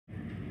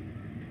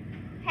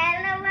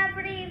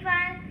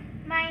everyone,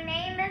 my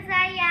name is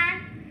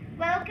Ayaan.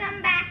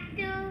 Welcome back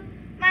to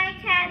my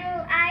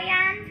channel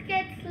Ayaan's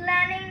Kids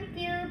Learning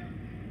Tube.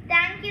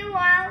 Thank you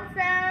all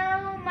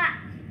so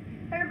much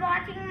for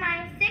watching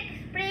my 6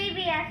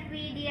 previous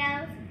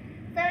videos.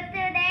 So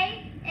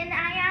today in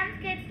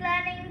Ayaan's Kids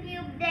Learning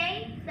Tube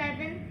Day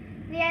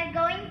 7, we are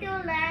going to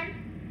learn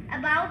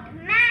about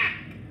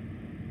math.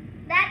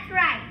 That's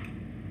right,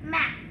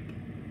 math.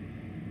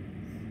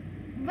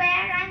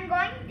 Where I'm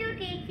going to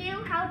teach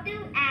you how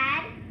to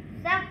add,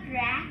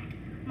 subtract,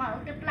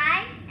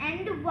 multiply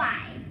and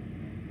divide.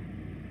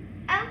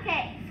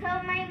 Okay, so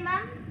my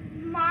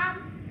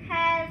mom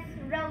has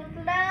wrote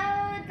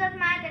loads of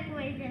math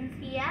equations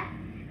here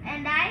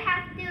and I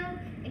have to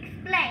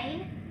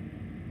explain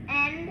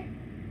and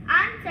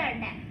answer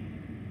them.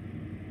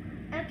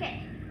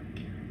 Okay,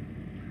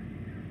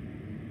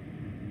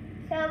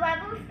 so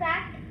I will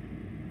start.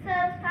 So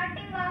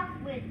starting off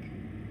with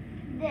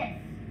this.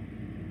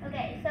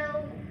 Okay,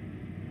 so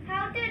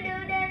how to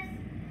do this?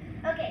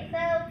 Okay, so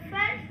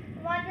first,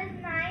 what is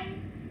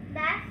 9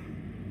 plus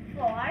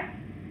 4?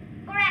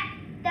 Correct,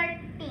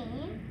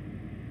 13.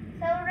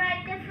 So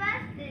write the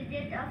first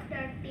digit of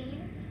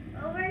 13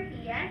 over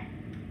here.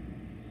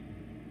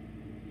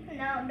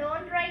 No,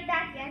 don't write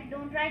that yet,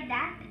 don't write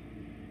that.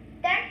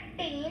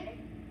 13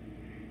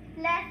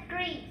 plus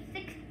 3,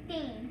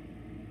 16.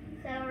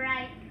 So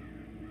write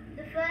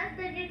the first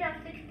digit of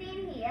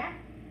 16 here,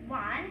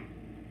 1.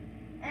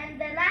 And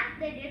the last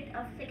digit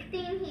of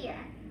 16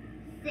 here,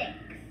 6.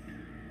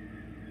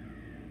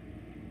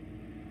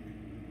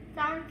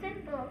 Sounds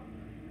simple.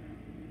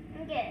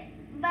 Okay,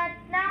 but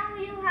now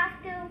you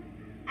have to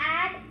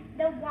add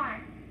the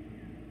 1.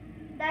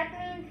 That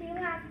means you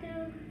have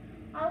to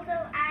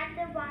also add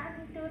the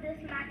 1 to this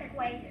math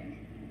equation.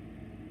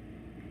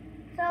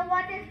 So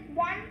what is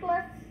 1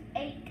 plus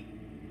 8?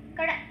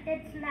 Correct,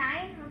 it's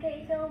 9.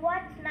 Okay, so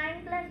what's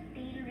 9 plus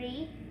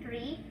 3?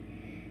 3.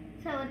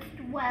 So it's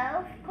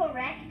 12,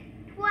 correct.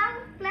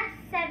 12 plus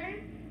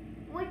 7,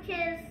 which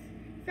is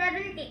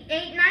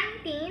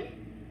 19.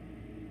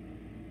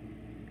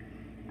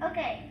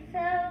 Okay,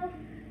 so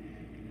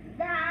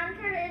the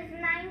answer is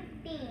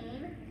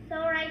 19. So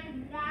write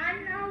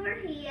 1 over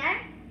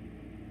here,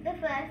 the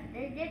first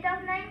digit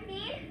of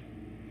 19,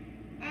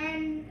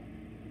 and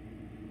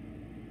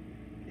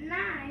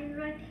 9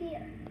 right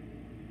here.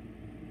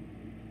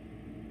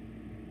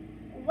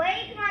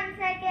 Wait 1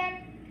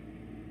 second.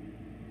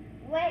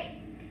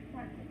 Wait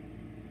 1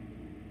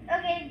 second.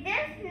 Okay,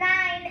 this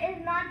 9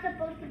 is not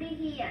supposed to be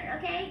here,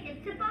 okay?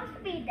 It's supposed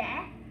to be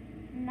there.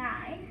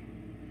 9.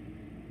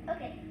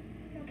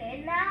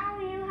 Okay, now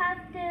you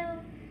have to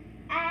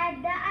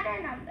add the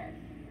other numbers.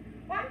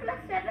 1 plus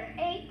 7,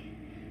 8.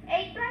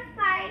 8 plus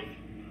 5,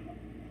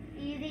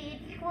 easy,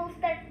 it equals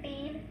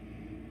 13.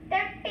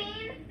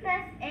 13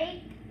 plus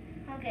 8,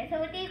 okay,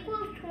 so it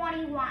equals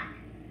 21.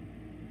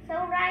 So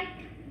write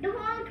the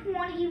whole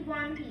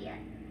 21 here.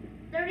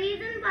 The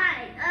reason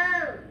why,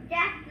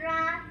 just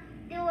draw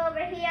 2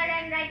 over here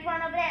and write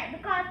 1 over there,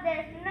 because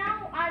there's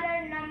no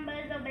other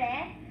numbers over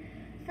there.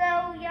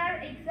 So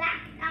your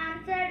exact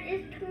answer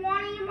is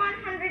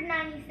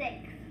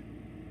 2196.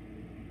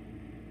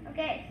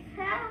 Okay,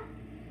 so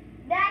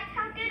that's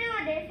how to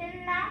do this,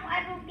 and now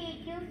I will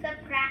teach you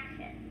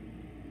subtraction.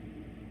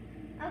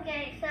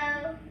 Okay,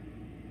 so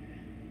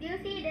do you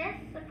see this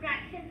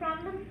subtraction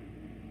problem?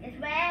 It's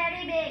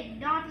very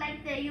big, not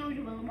like the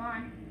usual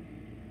one.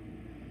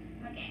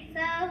 Okay,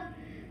 so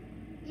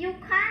you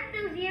can't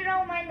do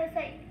 0 minus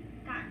 8.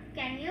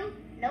 Can you?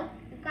 Nope,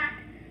 you can't.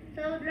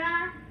 So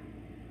draw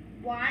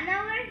 1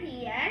 over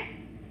here.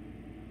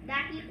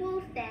 That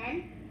equals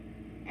 10.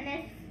 And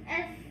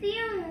as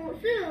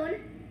soon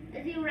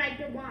as you write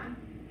the 1,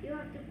 you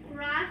have to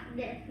cross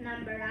this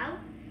number out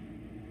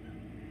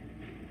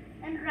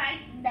and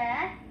write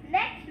the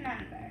next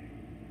number,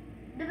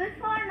 the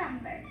before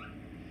number.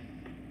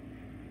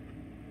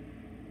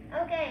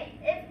 Okay,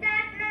 if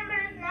that number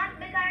is not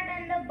bigger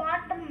than the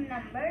bottom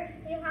number,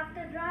 you have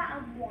to draw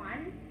a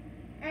 1.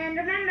 And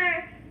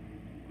remember,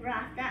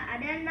 cross the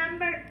other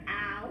number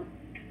out.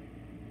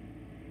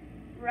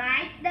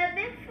 Write the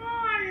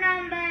before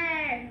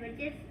number, which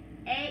is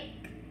 8.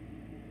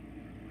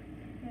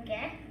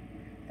 Okay,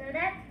 so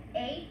that's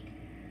 8.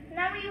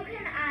 Now you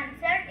can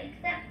answer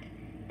except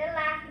the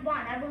last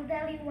one. I will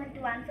tell you when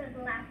to answer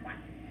the last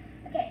one.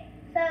 Okay,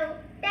 so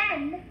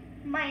 10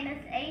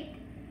 minus 8,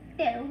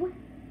 2.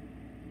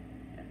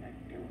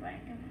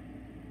 Right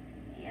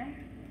here.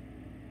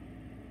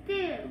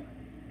 2.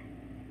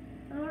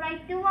 We'll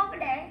write 2 over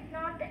there,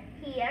 not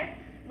here,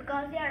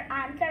 because your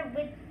answer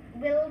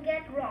will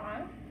get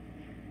wrong.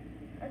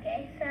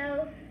 Okay,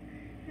 so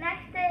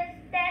next is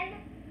 10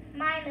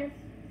 minus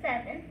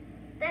 7.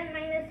 10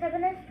 minus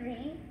 7 is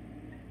 3.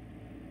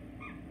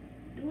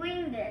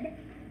 Doing good.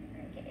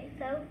 Okay,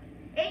 so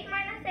 8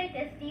 minus 8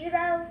 is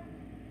 0.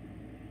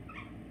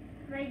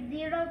 Write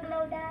 0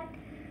 below that.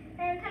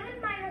 And 7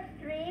 minus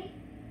 3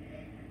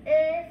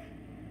 is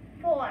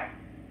 4.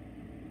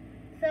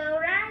 So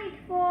write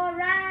 4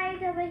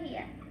 right over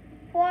here.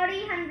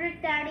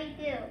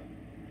 432.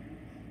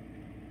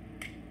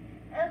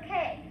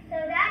 Okay, so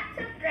that's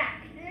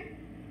subtraction.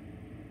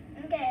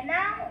 Okay,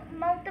 now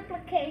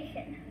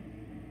multiplication.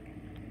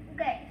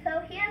 Okay, so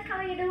here's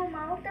how you do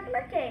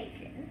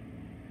multiplication.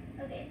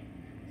 Okay,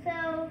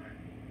 so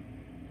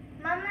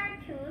Mama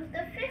choose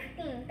the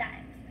 15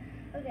 times.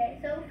 Okay,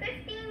 so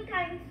 15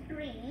 times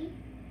 3.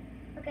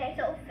 Okay,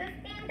 so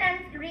 15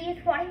 times 3 is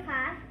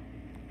 45.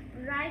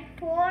 Write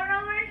 4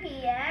 over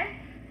here.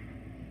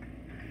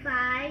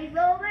 5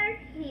 over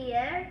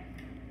here.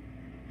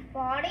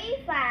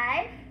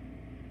 45.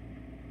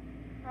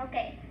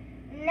 Okay,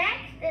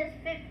 next is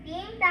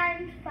 15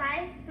 times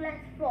 5 plus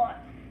 4.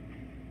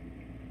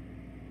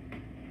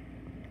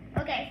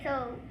 Okay,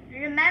 so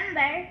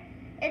remember,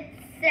 it's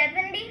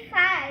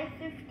 75.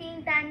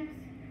 15 times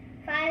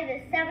 5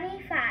 is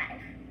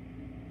 75.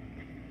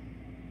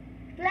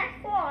 Plus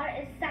 4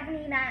 is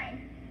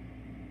 79.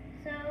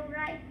 So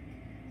write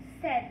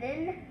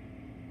 7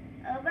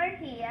 over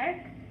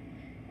here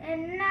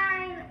and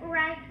 9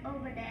 right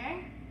over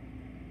there.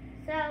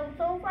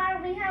 So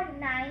far we have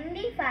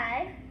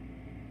 95,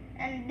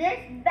 and this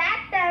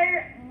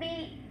better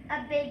be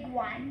a big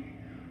one,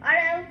 or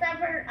else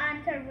our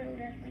answer will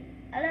just be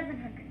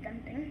 1100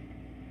 something,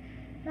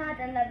 not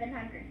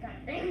 1100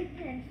 something.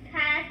 It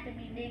has to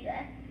be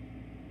bigger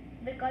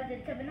because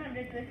it's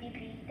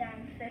 753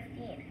 times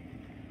 15.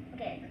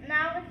 Okay,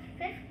 now it's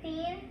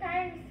 15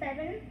 times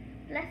 7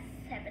 plus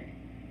 7.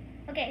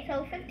 Okay,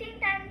 so 15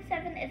 times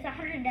 7 is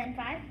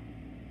 105,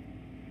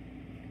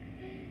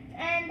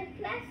 and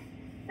plus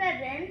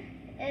 7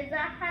 is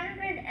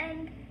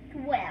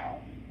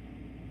 112.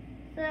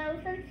 So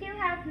since you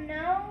have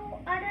no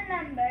other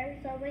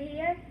numbers over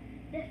here,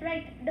 just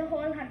write the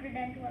whole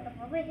 112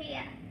 over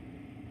here.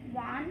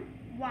 1,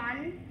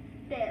 1,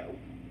 2,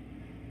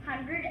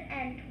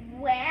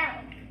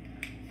 112.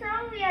 So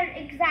your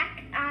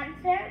exact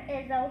answer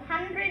is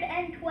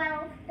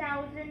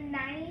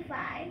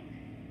 112,095.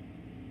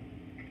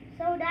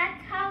 So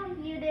that's how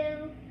you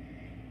do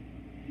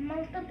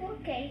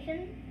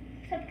multiplication,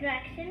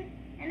 subtraction,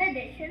 and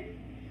addition.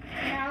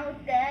 Now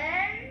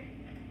turn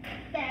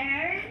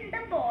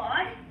the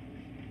board,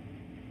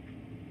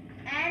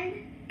 and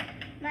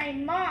my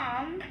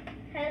mom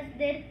has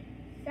did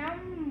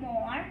some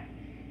more,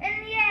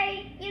 and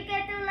yay, you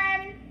get to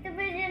learn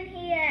division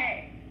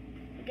here.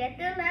 You get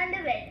to learn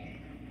division.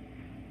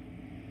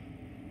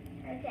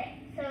 Okay,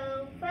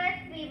 so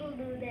first we will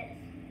do this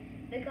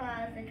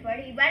because it's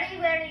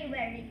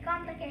very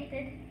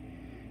complicated.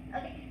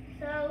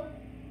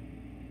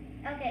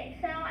 Okay,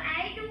 so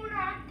I do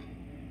not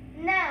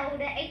know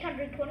the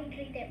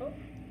 823 table.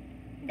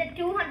 The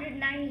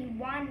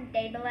 291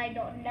 table I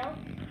don't know.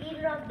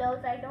 Either of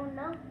those I don't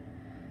know.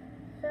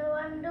 So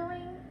I'm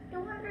doing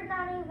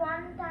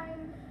 291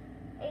 times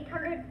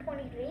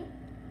 823,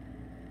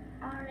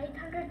 or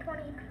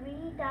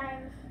 823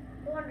 times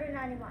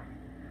 291.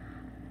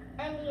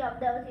 Any of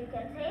those you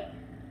can take.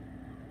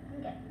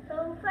 Okay,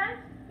 so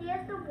first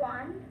here's the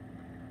 1.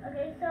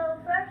 Okay, so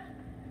first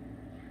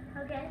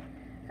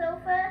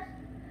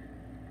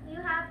you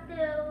have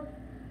to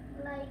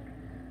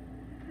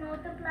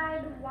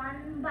multiply the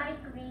 1 by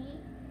 3,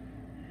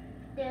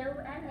 2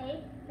 and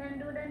 8, then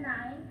do the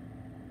 9,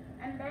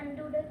 and then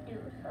do the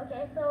 2's.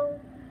 Okay, so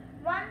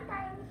 1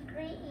 times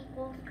 3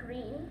 equals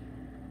 3.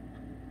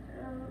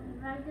 So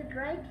write it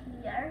right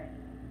here.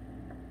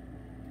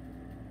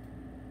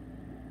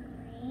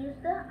 3 is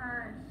the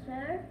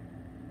answer.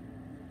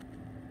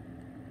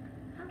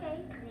 Okay,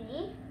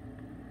 3.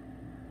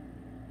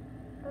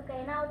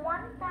 Okay, now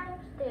 1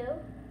 times 2,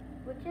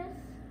 which is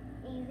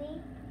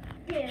easy,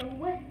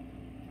 2.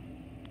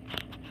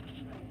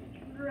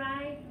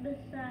 Right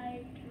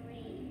beside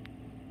 3.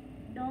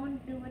 Don't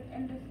do it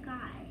in the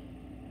sky.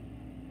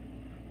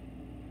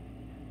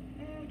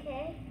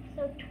 Okay,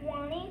 so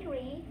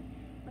 23.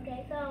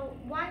 Okay, so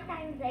 1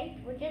 times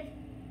 8, which is,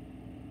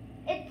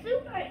 it's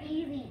super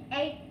easy,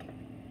 8.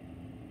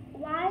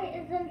 Why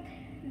isn't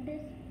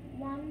this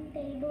one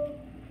table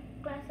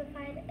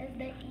classified as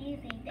the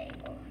easy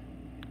table?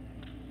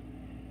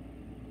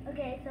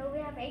 Okay, so we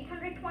have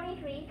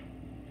 823.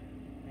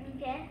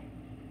 Okay.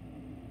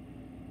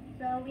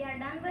 So we are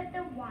done with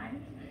the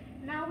ones.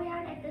 Now we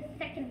are at the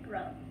second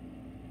row.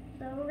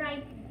 So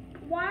write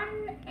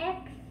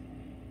 1x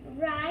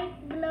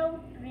right below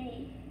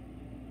 3.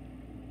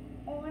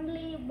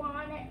 Only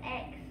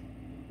 1x.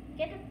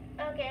 Okay,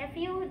 if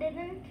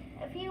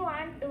you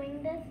aren't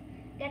doing this,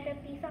 get a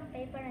piece of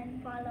paper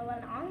and follow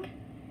along.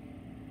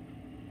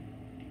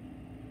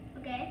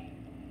 Okay,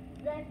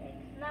 that's it.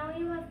 Now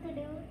you have to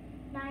do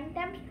 9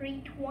 times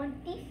 3,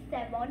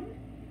 27.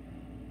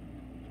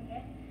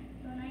 Okay,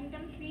 so 9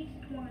 times 3 is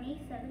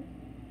 27.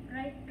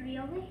 Write 3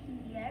 over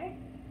here.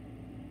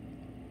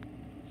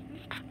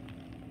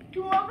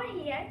 2 over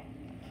here.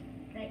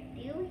 Write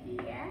 2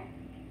 here.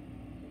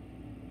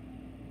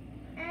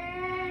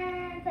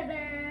 And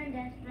 7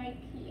 just right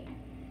here.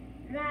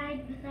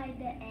 Right beside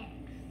the X.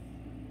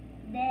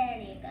 There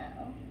you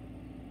go.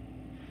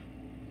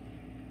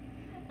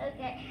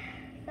 Okay,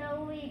 so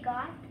we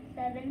got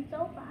 7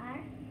 so far.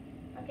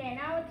 Okay,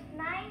 now it's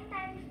 9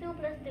 times 2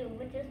 plus 2,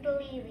 which is still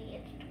easy.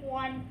 It's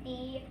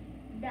 20.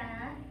 Duh.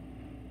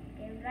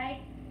 Okay,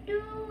 write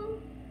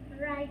 2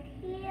 right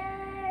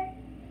here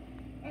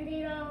and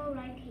 0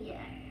 right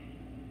here.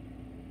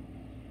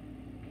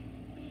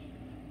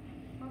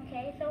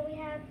 Okay, so we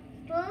have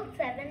still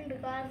 7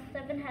 because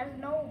 7 has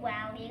no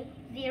value.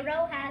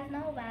 0 has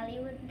no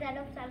value instead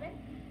of 7.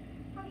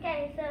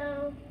 Okay,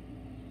 so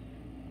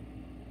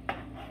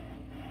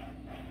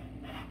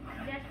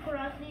just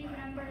cross these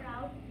numbers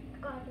out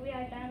because we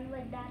are done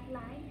with that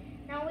line.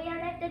 Now we are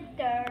at the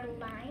third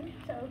line,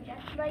 so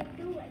just write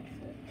 2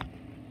 x's.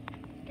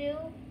 2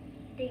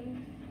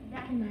 things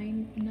that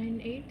 9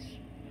 eighths.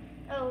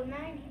 Oh,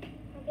 9.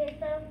 Okay,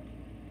 so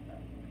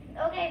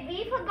okay,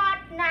 we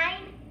forgot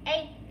 9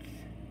 eighths.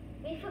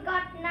 We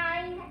forgot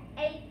 9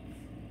 eighths.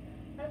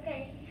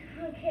 Okay,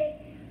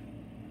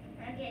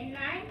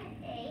 9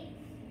 eighths.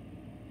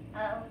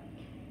 Oh,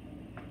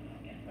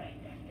 just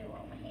write this 2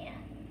 over here.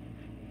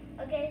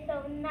 Okay,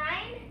 so 9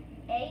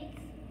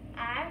 eighths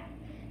are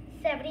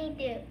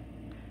 72.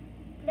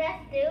 Plus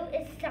 2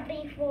 is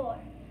 74.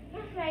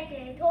 Just write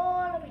it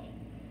all over here.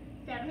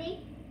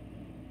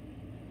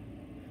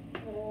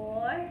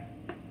 74.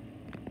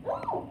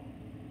 Ooh!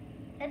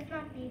 Let's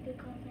not be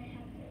because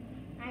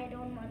I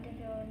don't want to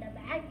show the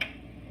back.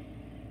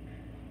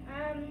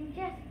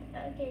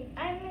 Okay,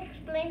 I'm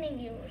explaining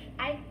you.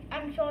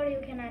 I'm sure you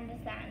can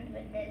understand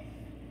with this.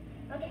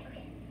 Okay,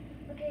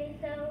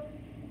 so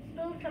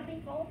still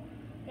 74.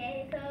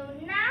 Okay, so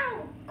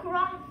now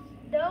cross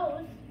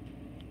those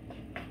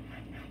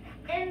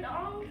and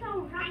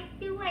also write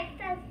 2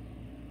 x's.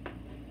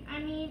 I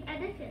mean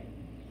addition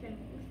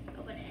symbols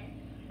over there.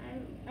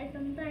 I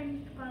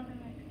sometimes call them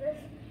x's.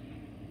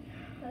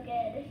 Okay,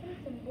 addition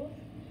symbols.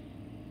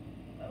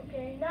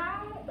 Okay,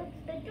 now it's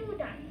the 2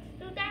 times.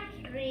 2 times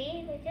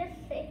 3, which is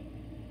 6.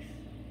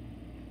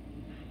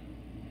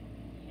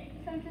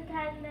 Since it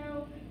has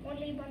no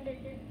only one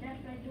digit, just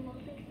write 2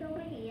 whole 6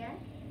 over here.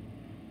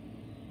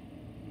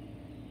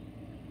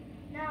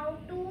 Now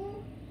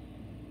 2.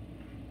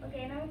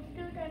 Okay, now it's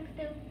 2 times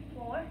 2,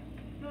 4.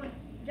 No,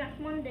 just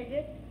one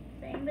digit.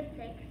 Same with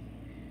 6.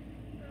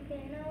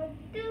 Okay, now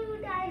 2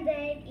 times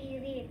 8,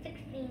 easy, it's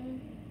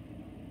 16.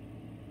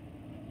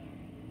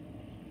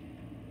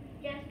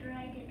 Just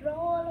write it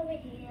all over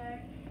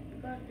here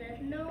because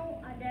there's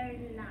no other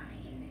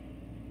line.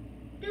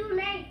 Too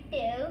late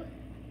too.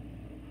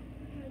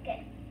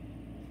 Okay,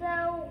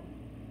 so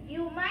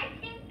you might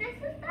think this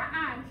is the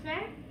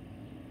answer,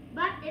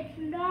 but it's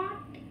not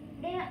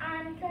the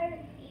answer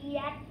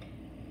yet.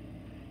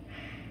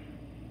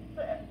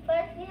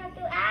 First we have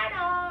to add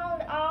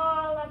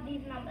all of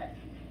these numbers.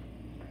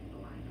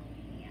 One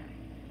over here.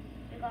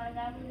 Because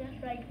I will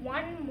just write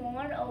one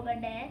more over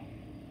there.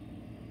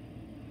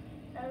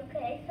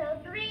 Okay, so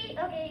 3,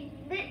 okay,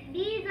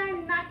 these are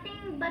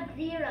nothing but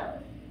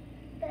zeros,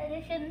 the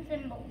addition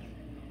symbols.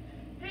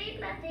 3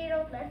 plus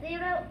 0 plus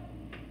 0,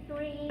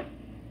 3.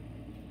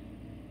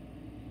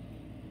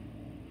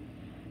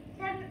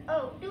 7,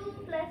 2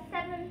 plus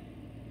 7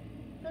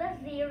 plus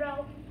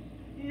 0,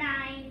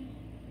 9.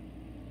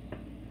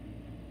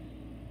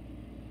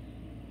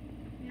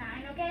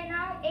 9, okay,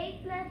 now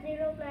 8 plus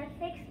 0 plus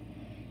 6,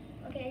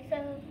 okay, so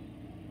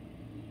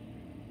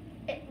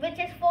which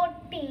is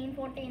 14,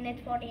 14,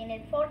 it's 14,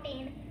 it's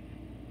 14.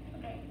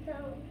 Okay, so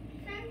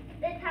since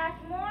it has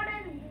more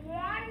than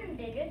one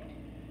digit,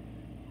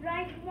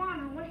 write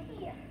 1 over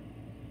here.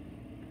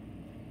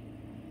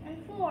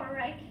 And 4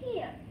 right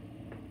here.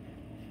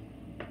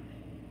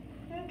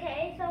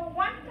 Okay, so 1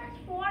 plus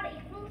 4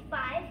 equals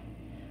 5.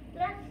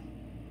 Plus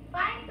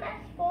 5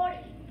 plus 4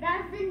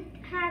 doesn't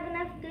have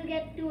enough to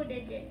get 2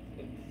 digits.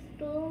 It's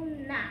still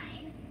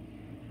 9.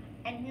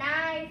 And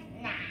 9 is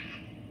 9.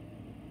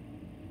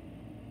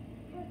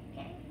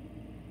 Okay,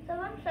 so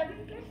 7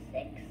 plus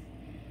 6.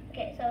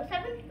 Okay, so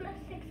 7 plus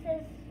 6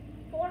 is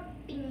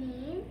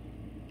 14.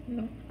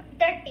 No.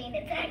 13,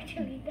 it's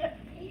actually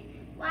 13.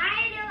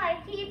 Why do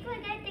I keep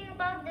forgetting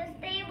about this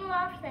table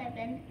of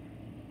 7?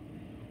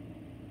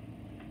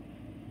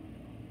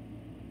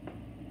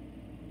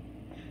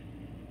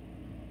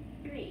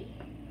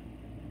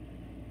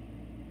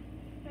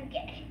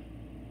 Okay,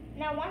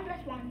 now 1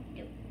 plus 1,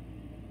 2.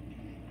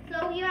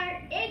 So your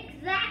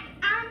exact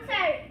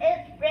answer is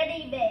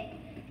pretty big.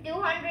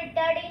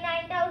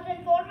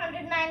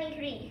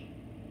 239,493.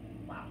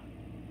 Wow.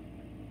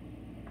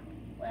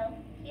 Well,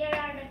 here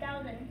are the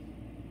thousands.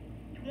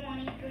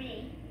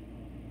 23.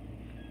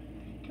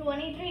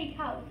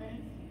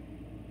 23,000.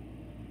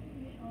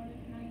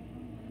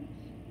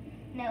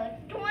 No,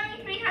 it's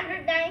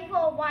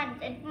 2,394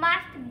 ones. It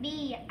must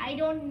be. I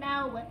don't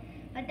know.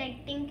 But I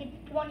think it's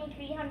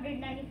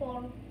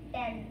 2,394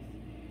 tens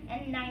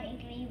and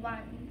 93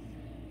 ones.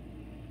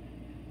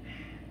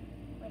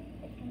 Wait,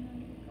 it can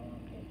only go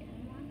up to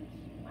 10 ones.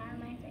 Why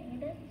am I saying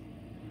this?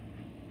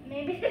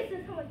 Maybe this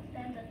is how much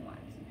tens at once.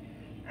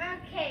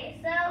 Okay,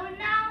 so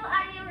now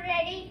are you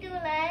ready to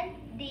learn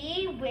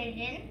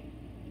division?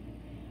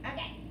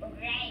 Okay,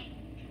 great.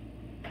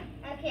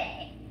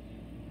 Okay.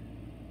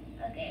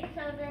 Okay,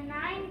 so the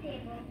 9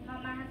 table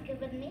Mama has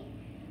given me.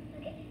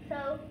 Okay,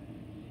 so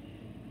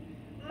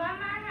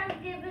Mama has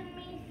given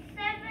me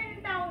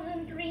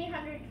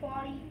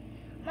 7,340.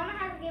 Mama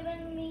has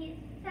given me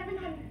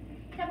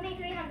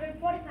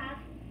 7,345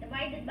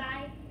 divided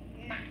by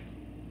 9.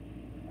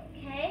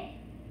 Okay,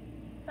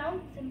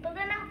 sounds simple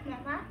enough,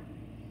 Mama.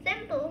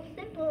 Simple,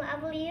 simple. I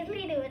will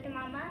easily do it,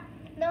 Mama.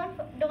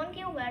 Don't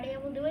you worry. I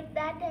will do it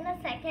that in a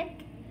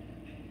second.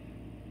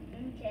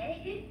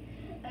 Okay.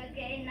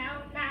 Okay,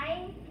 now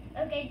 9.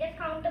 Okay, just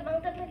count the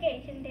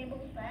multiplication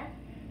tables first.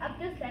 Up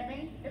to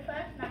 7, the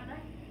first number.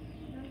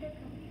 No,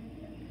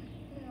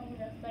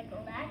 just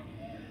circle that.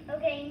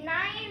 Okay,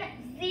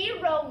 9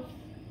 zeros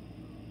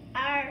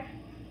are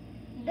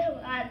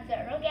the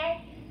answer,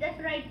 okay? Just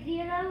write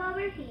 0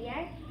 over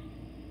here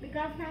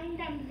because 9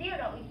 times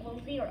 0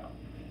 equals 0.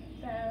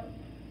 So,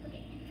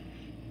 okay.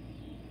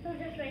 So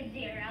just write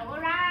 0.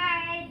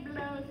 Alright,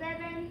 below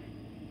 7.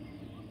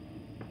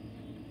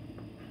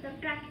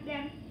 Subtract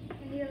them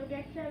and you'll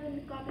get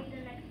 7. Copy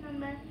the next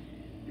number,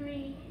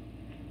 3.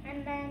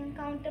 And then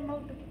count the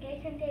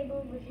multiplication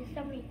table, which is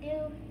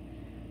 72.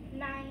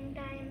 9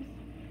 times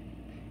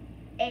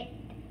 8.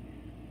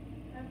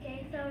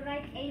 Okay, so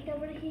write 8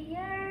 over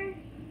here.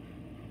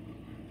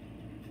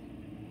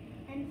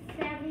 And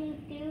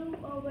 72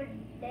 over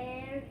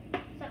there.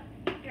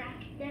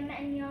 Subtract them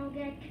and you'll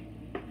get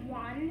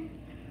 1.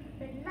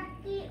 The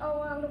lucky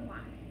old 1.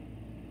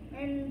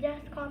 And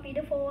just copy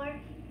the 4.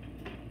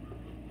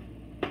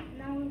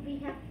 Now we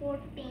have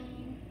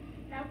 14.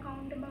 Now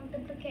count the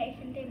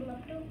multiplication table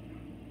up to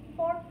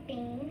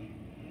 14,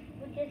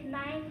 which is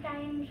 9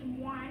 times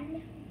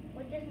 1,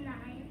 which is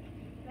 9.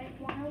 Write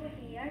 1 over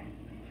here.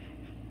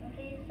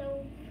 Okay,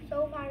 so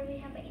far we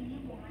have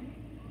 81.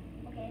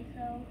 Okay,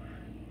 so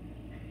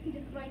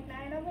just write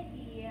 9 over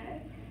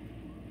here,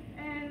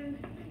 and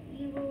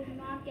you will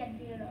not get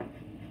 0.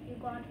 You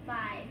got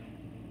 5.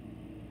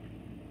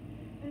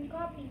 And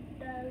copy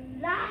the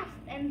last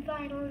and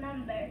final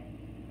number,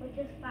 which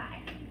is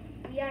 5.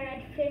 We are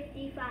at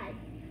 55.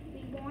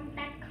 We want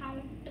that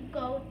count to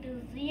go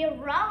to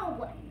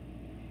 0.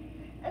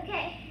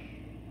 Okay.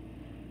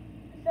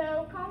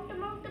 So count the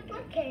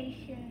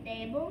multiplication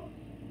table.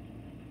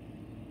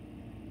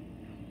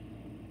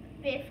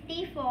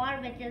 54,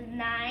 which is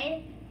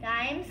 9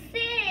 times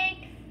 6.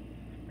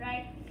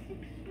 Write 6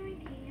 right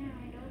here.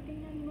 I don't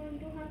think I'm going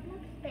to have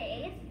enough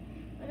space,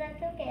 but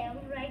that's okay. I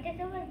will write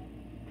it over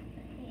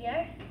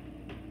here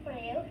for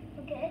you.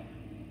 Okay.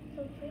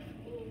 So 50.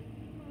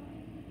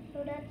 So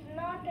that's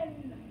not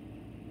enough.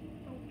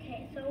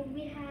 Okay, so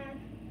we have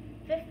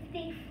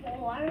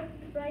 54.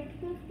 Write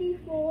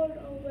 54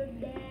 over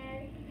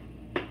there.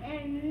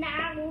 And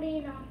narrowly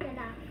not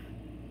enough.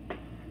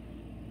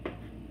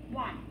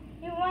 1.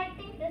 You might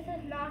think this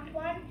is not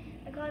 1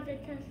 because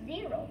it says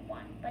 0,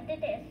 1. But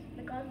it is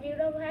because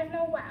 0 has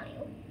no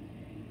value.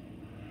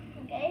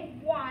 Okay,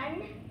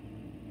 1.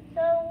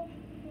 So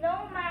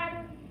no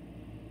matter.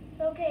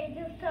 Okay,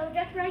 just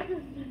write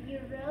the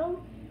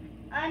 0.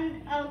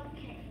 And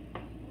okay.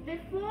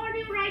 Before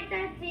you write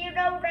that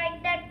 0,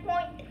 write that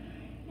point.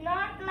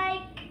 Not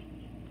like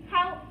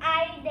how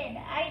I did.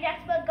 I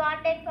just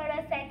forgot it for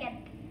a second.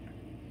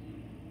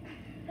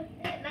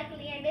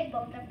 Luckily, I did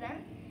both of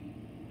them.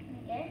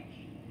 Okay.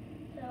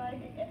 So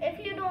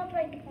if you don't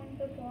write the point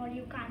before,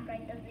 you can't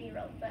write the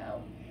 0.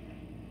 So,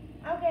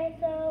 okay.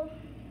 So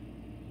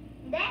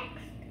next,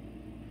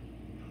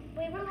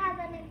 we will have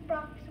an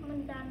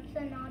approximate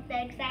answer, not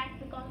the exact,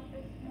 because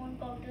this won't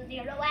go to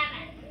 0 ever.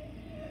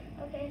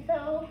 Okay.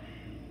 So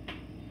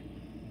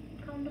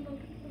count the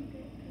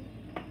multiplication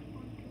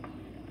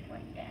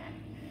right there.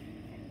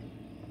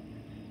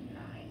 9,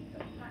 so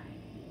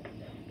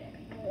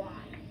 1.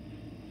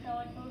 So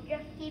it will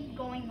just keep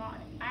going on.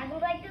 I will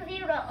write the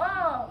 0.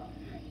 Oh,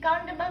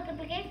 count the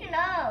multiplication.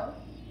 Oh,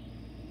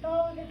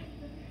 so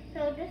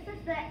this is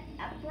the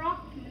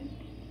approximate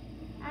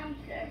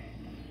answer.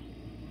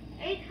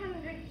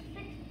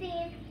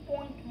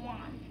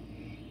 816.1.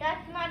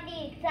 That's not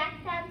the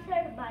exact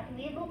answer, but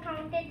we will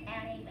count it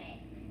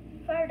anyway.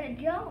 For the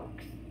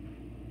jokes,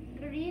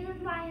 the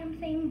reason why I'm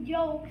saying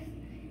jokes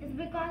is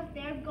because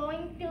they're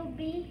going to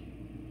be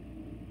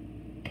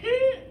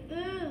two.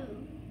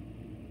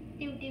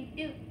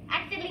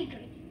 Actually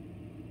 3.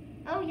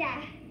 Oh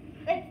yeah,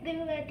 let's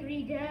do the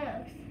 3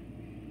 jokes.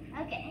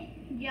 Okay,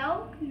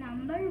 joke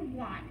number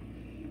 1.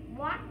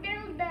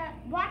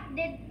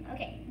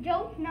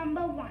 Joke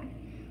number 1.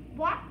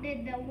 What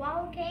did the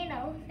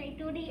volcano say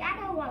to the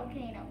other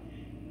volcano?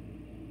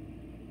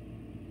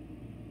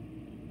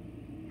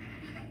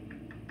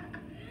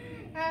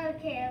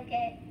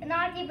 Okay,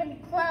 not even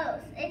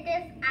close. It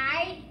is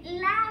I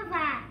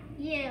lava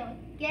you.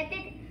 Get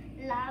it?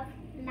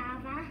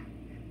 Lava.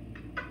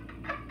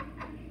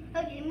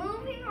 Okay,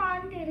 moving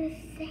on to the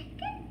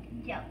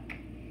second joke.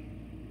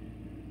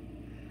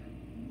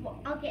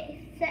 Okay,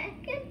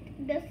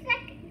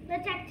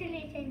 let's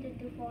actually change it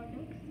to 4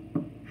 jokes.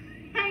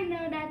 I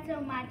know that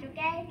so much,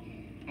 okay?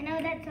 I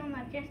know that so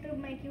much, just to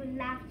make you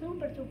laugh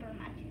super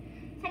much.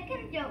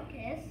 Second joke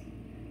is,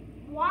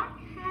 What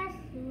has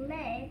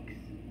legs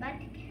but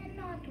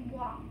cannot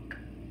walk?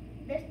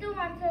 There's two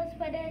answers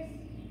for this.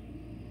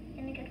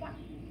 Can you get one?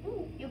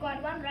 Ooh, you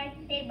got one right,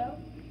 table.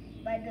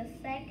 But the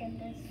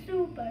second is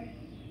super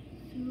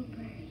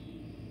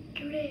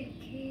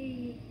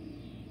tricky.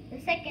 The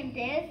second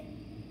is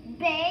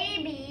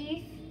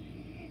babies.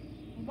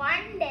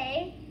 1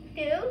 day,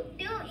 2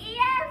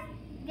 years.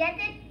 Get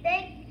it?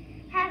 They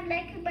have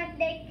legs but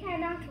they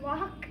cannot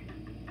walk.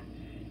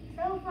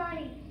 So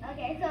funny.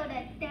 Okay, so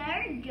the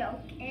third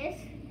joke is,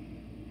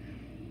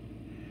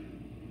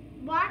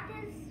 what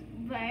is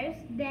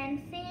worse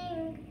than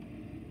seeing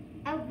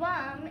a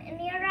worm in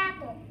your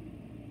apple?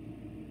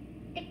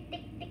 Tick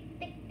tick tick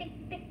tick tick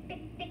tick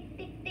tick tick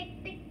tick tick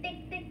tick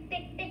tick tick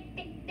tick tick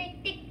tick tick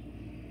tick.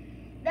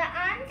 The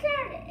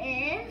answer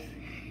is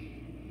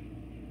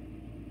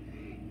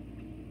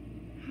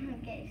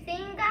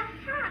seeing a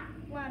hot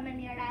worm in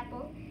your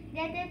apple.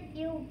 Get it?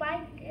 You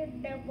bite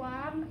the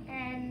worm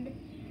and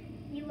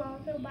you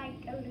also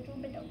bite a little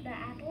bit of the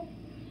apple.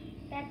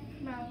 That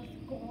smells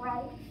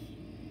gross.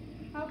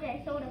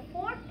 Okay, so the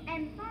fourth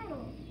and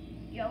final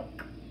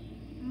joke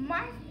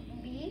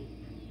must be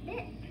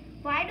this.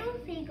 Why do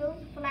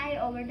seagulls fly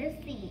over the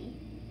sea?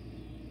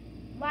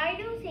 Why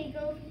do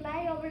seagulls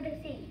fly over the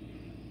sea?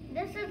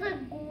 This is a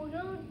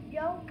Google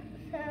joke,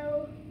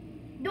 so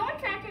don't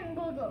search in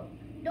Google.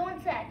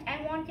 Don't search.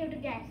 I want you to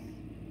guess.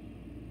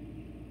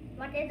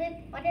 What is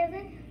it? What is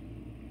it?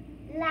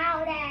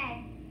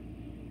 Louder.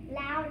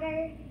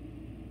 Louder.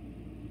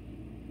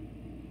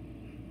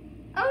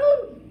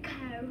 Oh,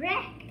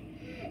 correct.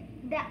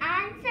 The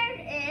answer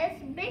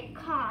is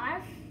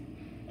because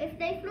if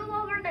they flew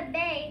over the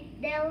bay,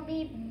 there'll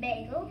be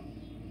bagels.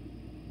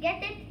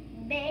 Get it?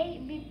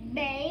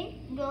 Bagels.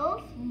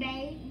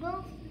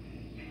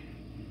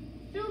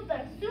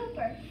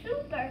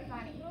 Super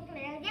funny. We'll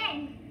play a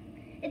game.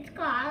 It's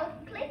called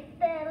click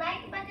the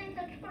like button,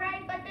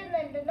 subscribe button,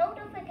 and the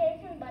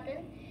notification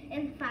button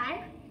in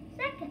 5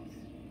 seconds.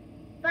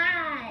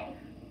 5.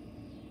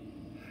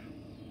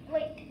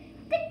 Wait.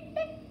 Tick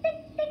tick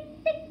tick tick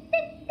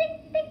tick tick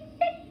tick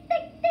tick tick tick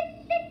tick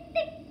tick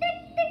tick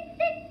tick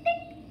tick tick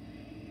tick.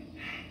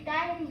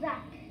 Time's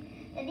up.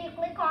 Did you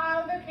click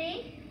all the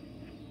 3?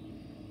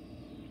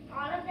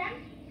 All of them?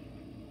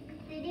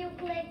 Did you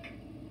click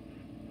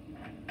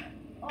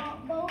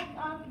both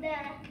of the?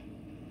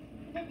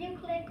 Did you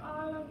click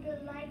all of the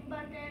like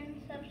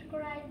button,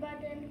 subscribe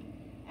button,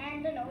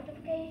 and the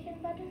notification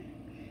button?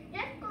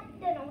 Just click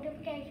the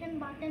notification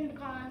button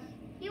because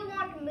you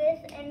won't miss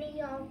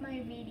any of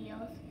my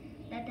videos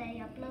that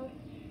I upload.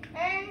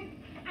 And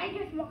I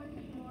just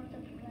want more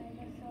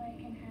subscribers so I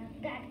can have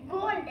that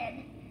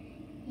golden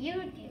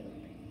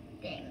YouTube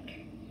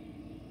thing.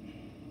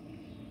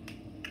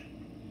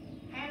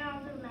 And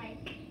also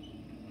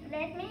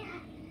let me.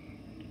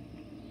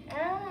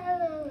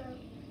 Oh.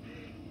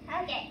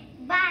 Okay.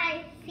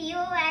 Bye. See you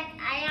at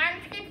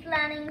Ayaan's Kids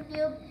Learning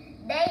Tube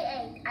Day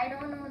 8.